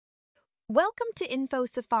Welcome to Info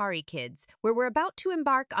Safari, kids, where we're about to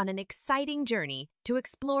embark on an exciting journey to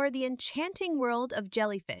explore the enchanting world of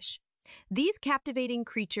jellyfish. These captivating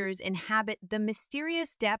creatures inhabit the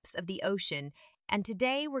mysterious depths of the ocean, and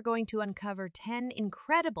today we're going to uncover 10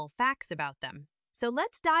 incredible facts about them. So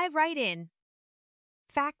let's dive right in.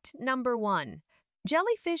 Fact number 1.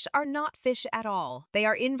 Jellyfish are not fish at all. They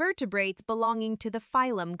are invertebrates belonging to the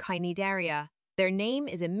phylum Cnidaria. Their name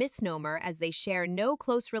is a misnomer as they share no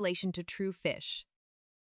close relation to true fish.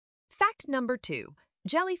 Fact number 2.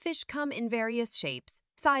 Jellyfish come in various shapes,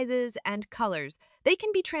 sizes, and colors. They can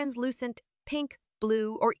be translucent, pink,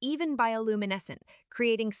 blue, or even bioluminescent,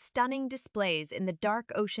 creating stunning displays in the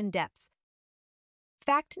dark ocean depths.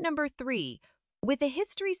 Fact number 3. With a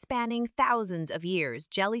history spanning thousands of years,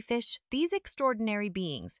 jellyfish, these extraordinary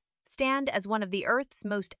beings, stand as one of the Earth's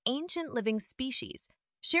most ancient living species,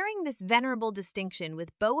 sharing this venerable distinction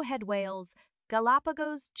with bowhead whales,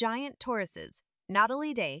 Galapagos giant tortoises,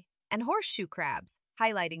 Nautilidae, and horseshoe crabs,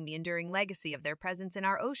 highlighting the enduring legacy of their presence in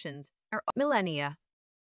our oceans for millennia.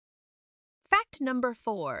 Fact number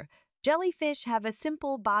 4. Jellyfish have a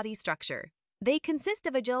simple body structure. They consist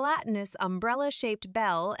of a gelatinous umbrella-shaped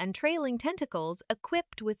bell and trailing tentacles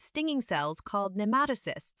equipped with stinging cells called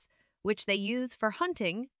nematocysts, which they use for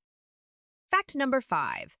hunting. Fact number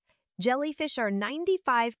 5. Jellyfish are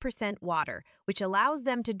 95% water, which allows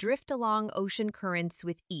them to drift along ocean currents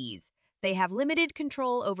with ease. They have limited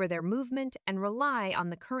control over their movement and rely on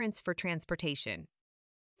the currents for transportation.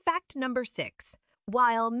 Fact number 6.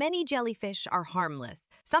 While many jellyfish are harmless,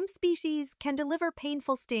 some species can deliver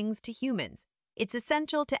painful stings to humans. It's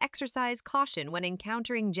essential to exercise caution when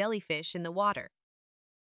encountering jellyfish in the water.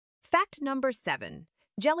 Fact number 7.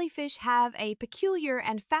 Jellyfish have a peculiar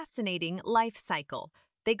and fascinating life cycle.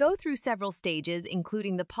 They go through several stages,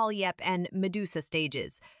 including the polyp and medusa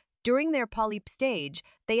stages. During their polyp stage,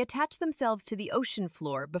 they attach themselves to the ocean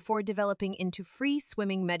floor before developing into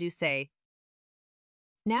free-swimming medusae.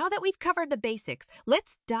 Now that we've covered the basics,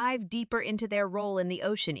 let's dive deeper into their role in the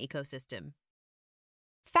ocean ecosystem.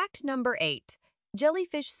 Fact number 8.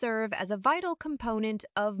 Jellyfish serve as a vital component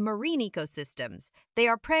of marine ecosystems. They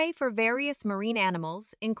are prey for various marine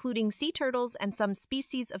animals, including sea turtles and some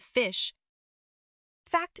species of fish.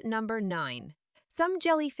 Fact number 9. Some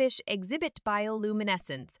jellyfish exhibit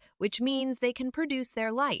bioluminescence, which means they can produce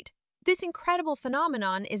their light. This incredible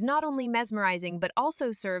phenomenon is not only mesmerizing but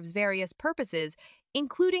also serves various purposes,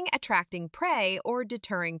 including attracting prey or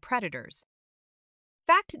deterring predators.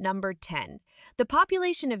 Fact number 10. The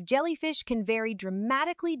population of jellyfish can vary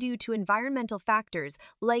dramatically due to environmental factors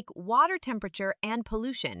like water temperature and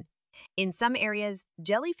pollution. In some areas,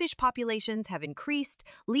 jellyfish populations have increased,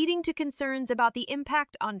 leading to concerns about the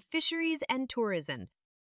impact on fisheries and tourism.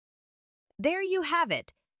 There you have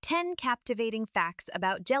it, 10 captivating facts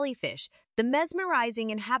about jellyfish, the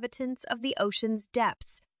mesmerizing inhabitants of the ocean's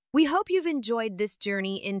depths. We hope you've enjoyed this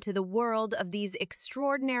journey into the world of these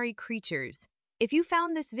extraordinary creatures. If you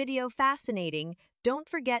found this video fascinating, don't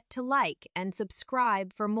forget to like and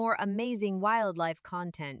subscribe for more amazing wildlife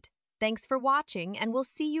content. Thanks for watching, and we'll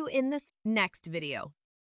see you in the next video.